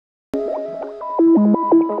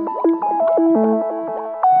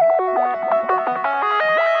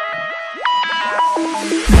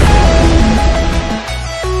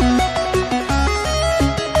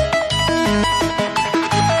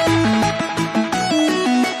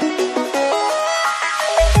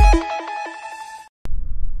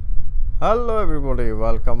Hello everybody,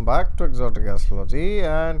 welcome back to Exotic Astrology,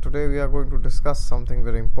 and today we are going to discuss something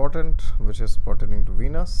very important which is pertaining to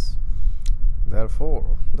Venus. Therefore,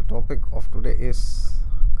 the topic of today is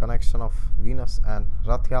connection of Venus and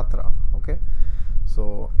RATHAYATRA. Okay,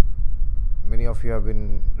 so many of you have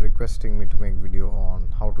been requesting me to make video on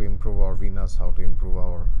how to improve our Venus, how to improve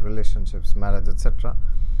our relationships, marriage, etc.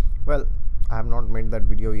 Well, I have not made that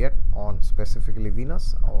video yet on specifically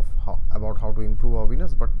Venus about how to improve our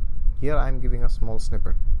Venus, but here I am giving a small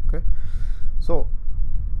snippet. Okay, so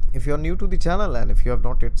if you are new to the channel and if you have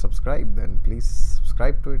not yet subscribed, then please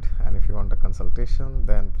subscribe to it, and if you want a consultation,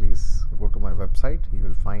 then please go to my website. You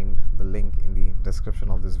will find the link in the description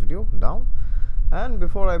of this video down. And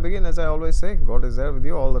before I begin, as I always say, God is there with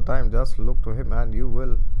you all the time. Just look to him and you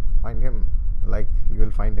will find him, like you will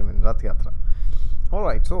find him in RATHAYATRA.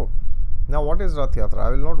 Alright, so now what is RATHAYATRA? I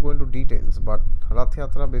will not go into details, but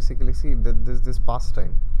RATHAYATRA basically, see that this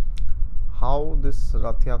pastime, how this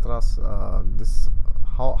RATHAYATRA's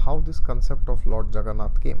how this concept of Lord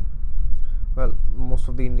Jagannath came. Well, most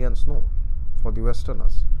of the Indians know. For the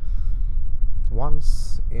Westerners,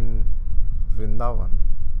 once in Vrindavan,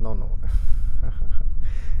 no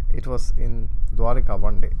it was in Dwarika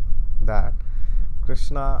one day that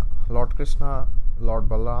Lord Krishna, Lord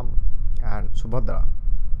Balaram and Subhadra,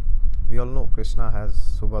 we all know Krishna has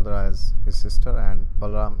Subhadra as his sister and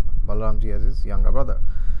Balaramji as his younger brother.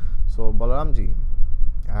 So Balaramji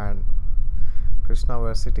and Krishna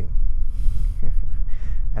were sitting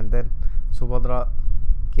and then Subhadra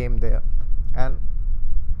came there, and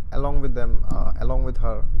along with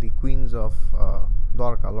her, the queens of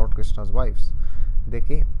Dwarka, Lord Krishna's wives, they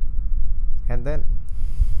came, and then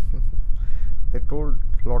they told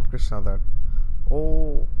Lord Krishna that,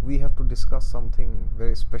 oh, we have to discuss something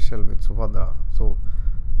very special with Subhadra, so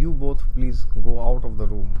you both please go out of the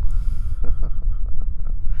room.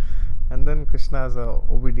 And then Krishna, as a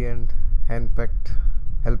obedient, hand-pecked,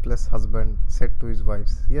 helpless husband, said to his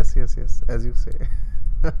wives, yes, as you say.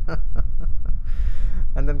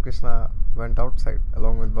 And then Krishna went outside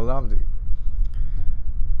along with Balaramji.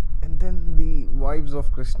 And then the wives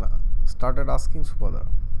of Krishna started asking Subhadra,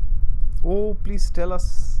 oh, please tell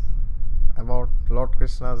us about Lord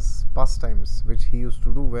Krishna's pastimes, which he used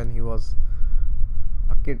to do when he was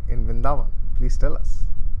a kid in Vrindavan. Please tell us.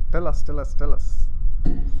 Tell us.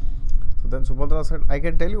 So then Subhadra said, I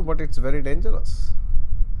can tell you, but it's very dangerous,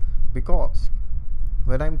 because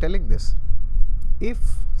when I am telling this, if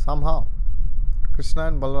somehow Krishna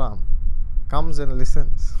and Balaram comes and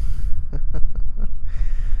listens,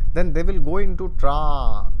 then they will go into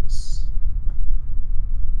trance.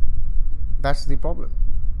 That's the problem.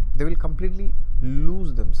 They will completely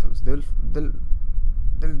lose themselves. They'll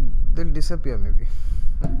disappear maybe.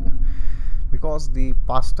 Because the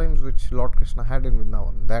pastimes which Lord Krishna had in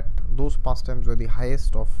Vrindavan, those pastimes were the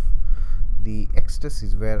highest of the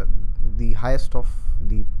ecstasies, where the highest of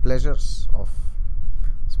the pleasures of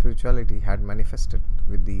spirituality had manifested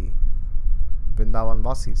with the Vrindavan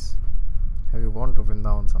Vasis. Have you gone to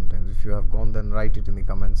Vrindavan sometimes? If you have gone, then write it in the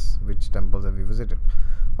comments which temples have you visited.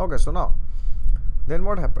 Okay, so now, then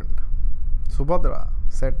what happened? Subhadra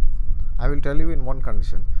said, I will tell you in one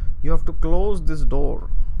condition. You have to close this door,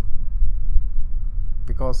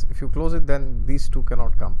 because if you close it, then these two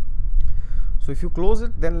cannot come. So if you close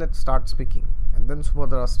it, then let's start speaking. And then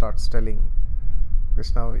Subhadra starts telling,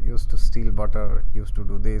 Krishna used to steal butter, he used to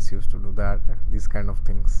do this, he used to do that, these kind of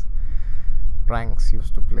things. Pranks he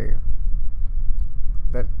used to play.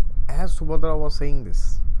 Then as Subhadra was saying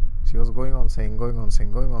this, she was going on saying,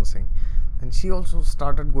 and she also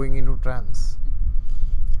started going into trance.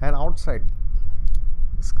 And outside,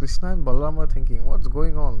 this Krishna and Balaram were thinking, what's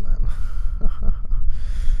going on, man?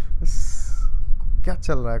 क्या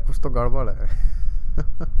चल रहा है, कुछ तो गड़बड़ है.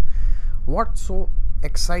 What's so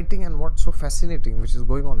exciting and what's so fascinating which is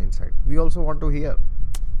going on inside? We also want to hear.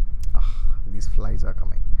 These flies are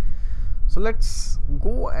coming. So let's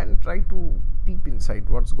go and try to peep inside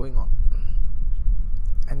what's going on.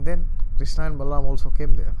 And then Krishna and Balaram also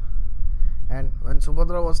came there. And when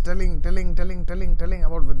Subhadra was telling about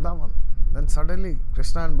Vrindavan, then suddenly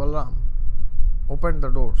Krishna and Balaram opened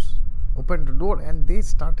the door and they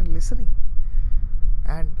started listening.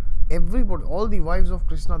 And everybody, all the wives of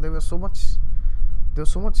Krishna, they were so much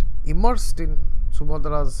immersed in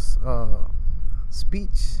Subhadra's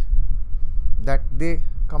speech that they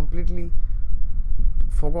completely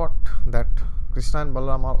forgot that Krishna and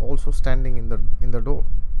Balaram are also standing in the door.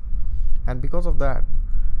 And because of that,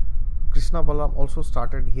 Krishna Balaram also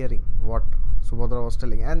started hearing what Subhadra was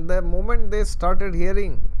telling. And the moment they started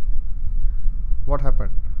hearing, what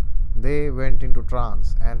happened? They went into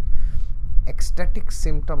trance, and ecstatic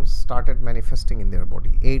symptoms started manifesting in their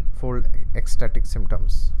body. Eightfold ecstatic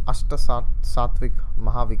symptoms. Satvik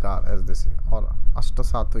Mahavikar, as they say, or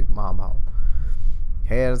Satvik Mahabhav.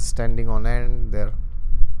 Hairs standing on end there,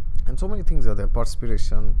 and so many things are there.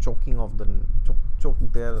 Perspiration, choking of the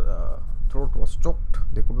their throat was choked.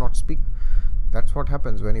 They could not speak. That's what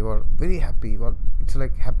happens when you are very happy. Well, it's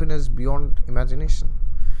like happiness beyond imagination.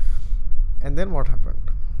 And then what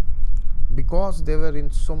happened? Because they were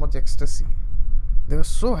in so much ecstasy, they were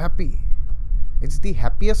so happy. It's the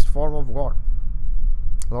happiest form of God.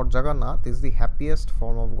 Lord Jagannath is the happiest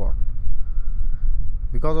form of God.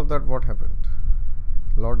 Because of that, what happened?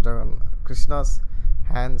 Lord Jagannath, Krishna's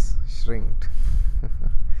hands shrinked.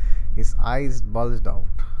 His eyes bulged out.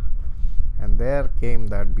 And there came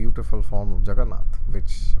that beautiful form of Jagannath,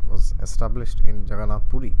 which was established in Jagannath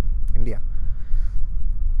Puri, India,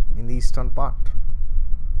 in the eastern part.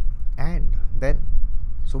 And then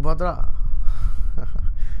Subhadra,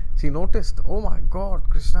 she noticed, oh my God,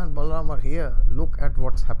 Krishna and Balaram are here. Look at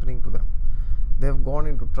what's happening to them. They have gone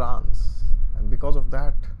into trance. And because of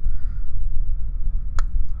that,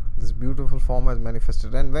 this beautiful form has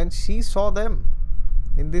manifested. And when she saw them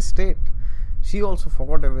in this state, she also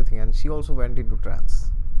forgot everything and she also went into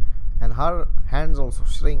trance. And her hands also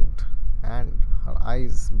shrinked and her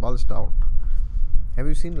eyes bulged out. Have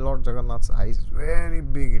you seen Lord Jagannath's eyes? Very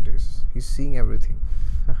big it is. He's seeing everything.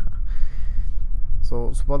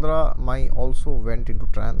 So Subhadra Mai also went into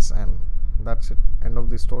trance, and that's it. End of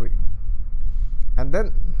the story. And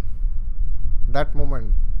then that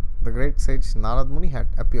moment, the great sage Narad Muni had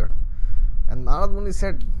appeared. And Narad Muni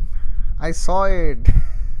said, I saw it.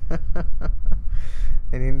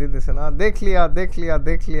 In Hindi they say, dekh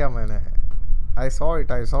liya maine. I saw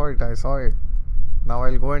it. Now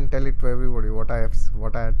I'll go and tell it to everybody what I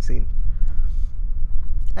had seen.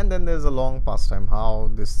 And then there's a long pastime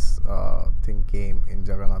how this thing came in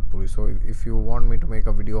Jagannath Puri. So if you want me to make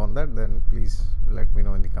a video on that, then please let me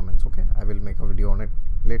know in the comments. Okay, I will make a video on it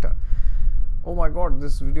later. Oh my God,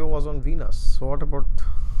 this video was on Venus. So what about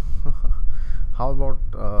how about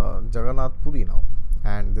Jagannath Puri now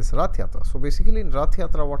and this Rathayatra? So basically in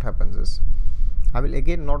Rathayatra what happens is, I will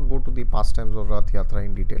again not go to the pastimes of Rathayatra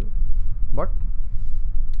in detail, but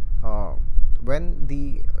when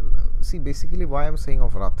the see basically why I am saying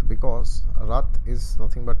of Rath, because Rath is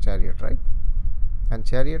nothing but chariot, right? And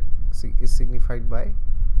chariot is signified by,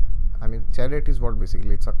 chariot is what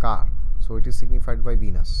basically, it's a car, so it is signified by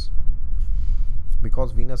Venus,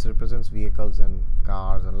 because Venus represents vehicles and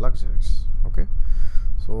cars and luxuries. Okay,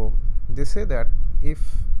 so they say that if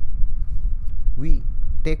we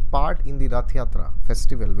take part in the Rathayatra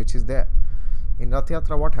festival which is there in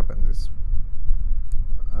Rathayatra, what happens is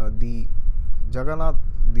the Jagannath,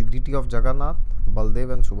 the deity of Jagannath,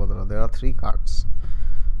 Baldev and Subhadra, there are 3 carts,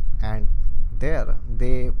 and there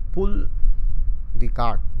they pull the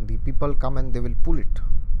cart. The people come and they will pull it.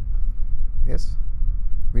 Yes,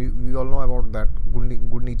 we all know about that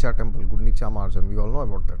Gundicha temple, Gundicha Marjan, we all know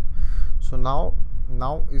about that. So now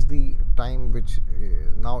is the time which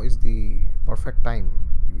now is the perfect time.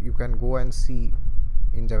 You can go and see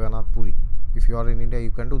in Jagannath Puri. If you are in India,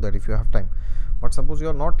 you can do that if you have time. But suppose you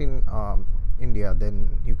are not in India, then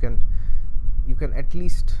you can at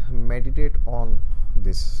least meditate on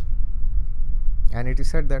this. And it is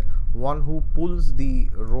said that one who pulls the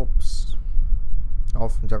ropes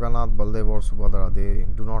of Jagannath, Baldev or Subhadra, they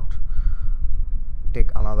do not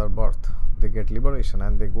take another birth. They get liberation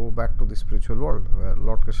and they go back to the spiritual world, where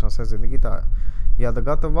Lord Krishna says in the Gita,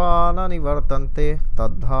 Yadgatavana nivartante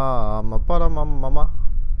tadham paramam mama.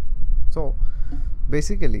 So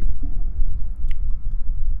basically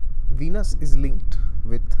Venus is linked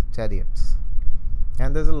with chariots,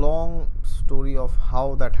 and there's a long story of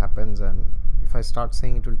how that happens, and if I start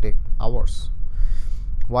saying it will take hours.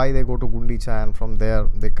 Why they go to Gundicha and from there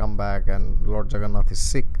they come back, and Lord Jagannath is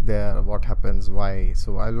sick there, what happens, why.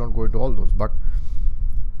 So I will not go into all those, but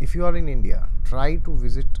if you are in India, try to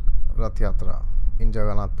visit Rathayatra in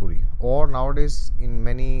Jagannath Puri, or nowadays in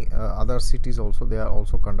many other cities also, they are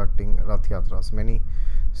also conducting Rathayatras. Many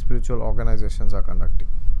spiritual organizations are conducting.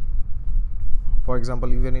 For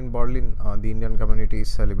example, even in Berlin, the Indian community is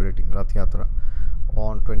celebrating Rathayatra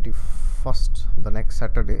on 21st, the next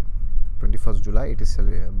Saturday, 21st July. It is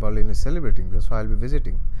Berlin is celebrating this, so I will be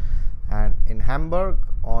visiting. And in Hamburg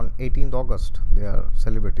on 18th August they are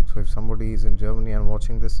celebrating. So if somebody is in Germany and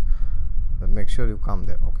watching this, then make sure you come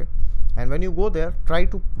there. Okay, and when you go there, try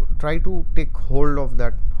to take hold of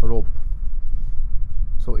that rope.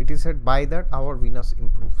 So it is said by that our Venus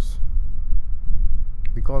improves,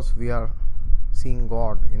 because we are seeing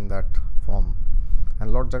God in that form.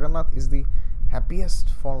 And Lord Jagannath is the happiest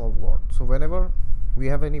form of God. So whenever we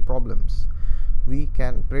have any problems, we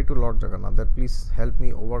can pray to Lord Jagannath that please help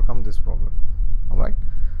me overcome this problem. Alright,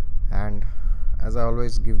 and as I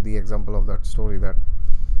always give the example of that story, that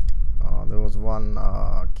there was one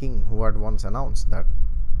king who had once announced that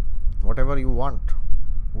whatever you want,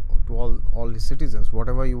 to all his citizens,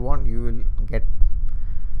 whatever you want you will get.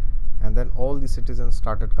 And then all the citizens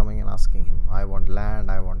started coming and asking him, I want land,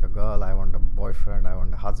 I want a girl, I want a boyfriend, I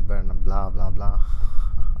want a husband, and blah blah blah.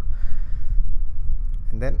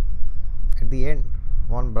 And then at the end,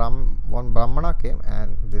 one Brahmana came,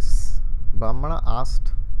 and this Brahmana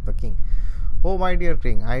asked the king, oh my dear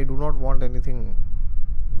king, I do not want anything,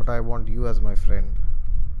 but I want you as my friend.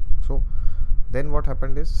 So then what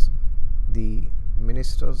happened is, the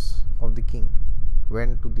ministers of the king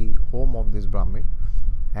went to the home of this Brahmin,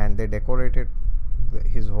 and they decorated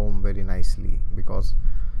his home very nicely, because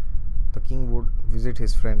the king would visit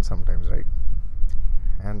his friend sometimes, right?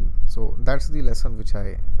 And so that's the lesson which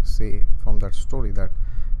I say from that story, that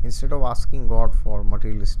instead of asking God for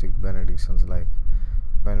materialistic benedictions like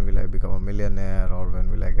when will I become a millionaire, or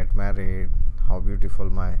when will I get married, how beautiful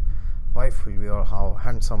my wife will be, or how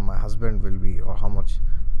handsome my husband will be, or how much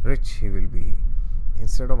rich he will be,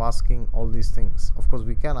 instead of asking all these things, of course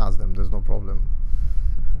we can ask them, there's no problem,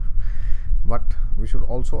 but we should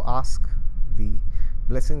also ask the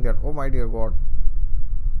blessing that, oh my dear God,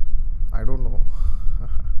 I don't know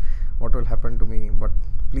what will happen to me, but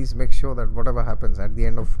please make sure that whatever happens at the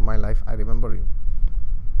end of my life, I remember you.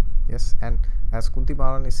 Yes, and as Kunti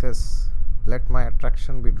Maharani says, let my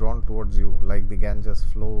attraction be drawn towards you like the Ganges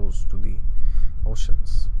flows to the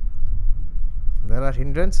oceans. There are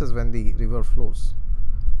hindrances when the river flows.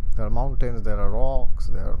 There are mountains, there are rocks,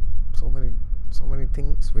 there are so many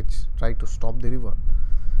things which try to stop the river.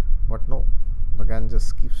 But no, the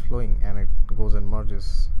Ganges keeps flowing, and it goes and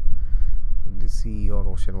merges with the sea or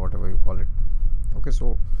ocean, whatever you call it. Okay,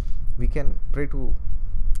 so we can pray to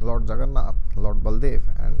Lord Jagannath, Lord Baldev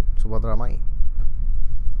and Subhadra Mai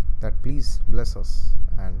that please bless us,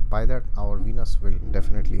 and by that our Venus will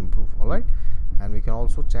definitely improve. Alright, and we can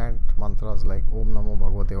also chant mantras like Om Namo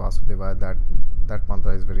Bhagavate Vasudevaya. That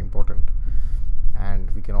mantra is very important.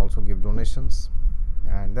 And we can also give donations,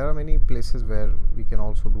 and there are many places where we can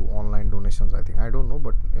also do online donations. I think, I don't know,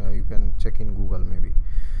 but you can check in Google,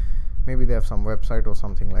 maybe they have some website or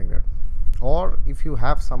something like that. Or if you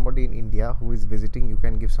have somebody in India who is visiting, you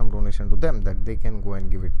can give some donation to them that they can go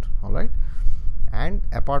and give it. All right, and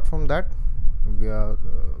apart from that,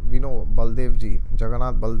 we know Baldev ji,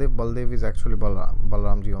 Jagannath Baldev is actually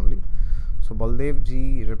Balram ji only. So Baldev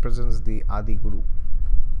ji represents the Adi Guru.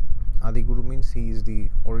 Adi Guru means he is the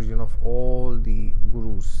origin of all the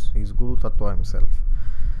gurus. He is Guru Tattva himself.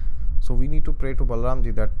 So we need to pray to Balram ji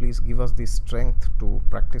that please give us the strength to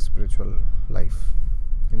practice spiritual life.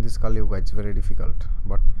 In this Kali Yuga, it's very difficult,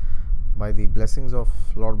 but by the blessings of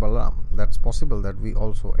Lord Balaram, that's possible that we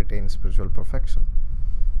also attain spiritual perfection.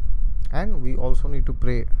 And we also need to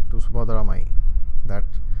pray to Subhadra Mai that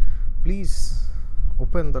please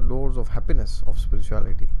open the doors of happiness of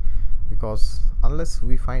spirituality, because unless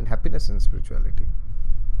we find happiness in spirituality,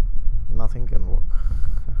 nothing can work.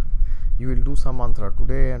 You will do some mantra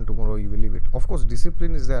today and tomorrow you will leave it. Of course,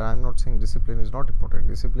 discipline is there. I am not saying discipline is not important.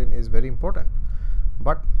 Discipline is very important.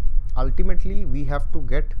 But ultimately, we have to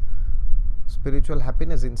get spiritual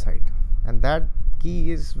happiness inside. And that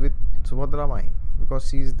key is with Subhadra Mai, because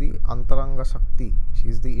she is the Antaranga Shakti. She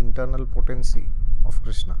is the internal potency of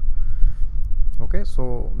Krishna. Okay,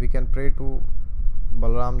 so we can pray to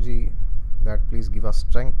Balaram ji that please give us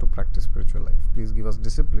strength to practice spiritual life. Please give us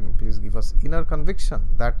discipline. Please give us inner conviction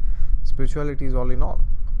that spirituality is all in all.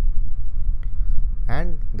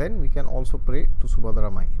 And then we can also pray to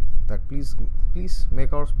Subhadra Mai that please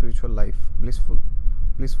make our spiritual life blissful.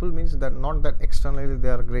 Blissful means that not that externally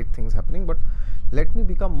there are great things happening, but let me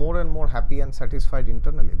become more and more happy and satisfied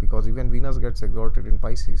internally, because even Venus gets exalted in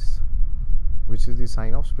Pisces, which is the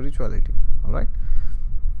sign of spirituality. All right,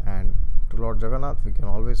 and to Lord Jagannath we can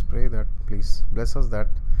always pray that please bless us that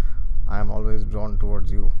I am always drawn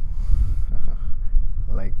towards you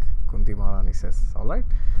like Kunti Maharani says. All right,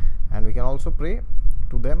 and we can also pray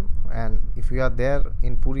to them, and if we are there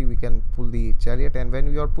in Puri, we can pull the chariot, and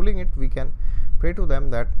when we are pulling it, we can pray to them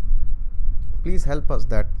that please help us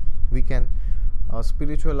that we can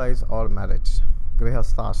spiritualize our marriage,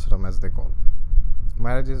 Grihastha Ashram as they call.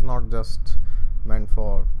 Marriage is not just meant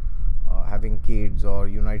for having kids or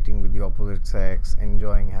uniting with the opposite sex,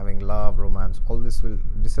 enjoying, having love, romance. All this will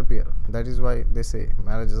disappear. That is why they say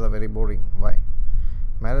marriages are very boring. Why?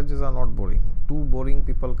 Marriages are not boring. Two boring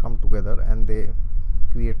people come together and they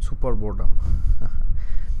create super boredom.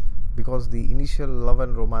 because the initial love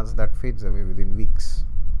and romance that fades away within weeks.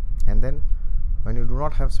 And then when you do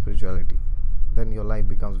not have spirituality, then your life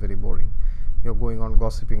becomes very boring. You're going on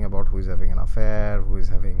gossiping about who is having an affair, who is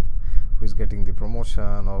getting the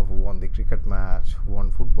promotion, or who won the cricket match, who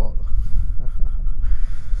won football.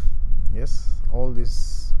 Yes, all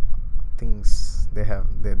these things,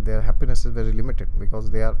 their happiness is very limited,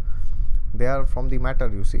 because they are from the matter,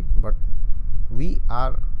 you see. But we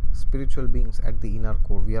are spiritual beings at the inner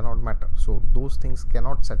core. We are not matter, so those things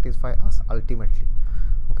cannot satisfy us ultimately.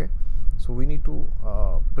 Okay, so we need to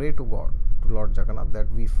pray to God, to Lord Jagannath,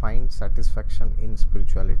 that we find satisfaction in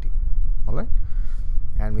spirituality. All right,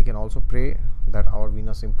 and we can also pray that our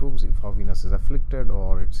Venus improves if our Venus is afflicted,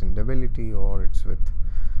 or it's in debility, or it's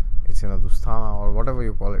in a dusthana, or whatever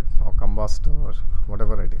you call it, or combust, or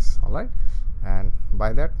whatever it is. All right, and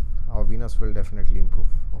by that our Venus will definitely improve.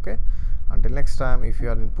 Okay, until next time, if you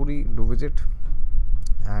are in Puri, do visit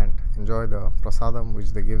and enjoy the prasadam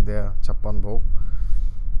which they give there, chappan bhog,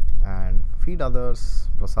 and feed others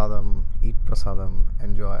prasadam, eat prasadam,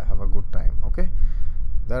 enjoy, have a good time. Okay,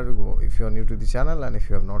 there we go. If you are new to the channel and if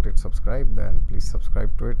you have not yet subscribed, then please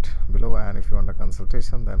subscribe to it below, and if you want a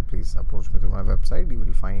consultation, then please approach me through my website. You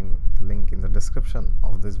will find the link in the description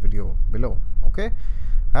of this video below. Okay,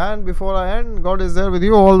 and before I end, God is there with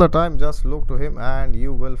you all the time. Just look to Him and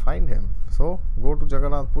you will find Him. So go to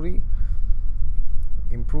Jagannath Puri,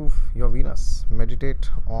 improve your Venus, meditate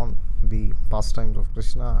on the pastimes of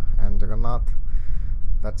Krishna and Jagannath.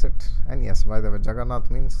 That's it. And yes, by the way, Jagannath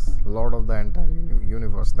means Lord of the entire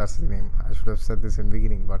universe. That's the name. I should have said this in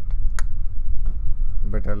beginning, but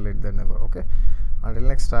better late than never. Okay, until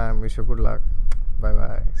next time, wish you good luck. Bye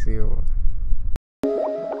bye, see you.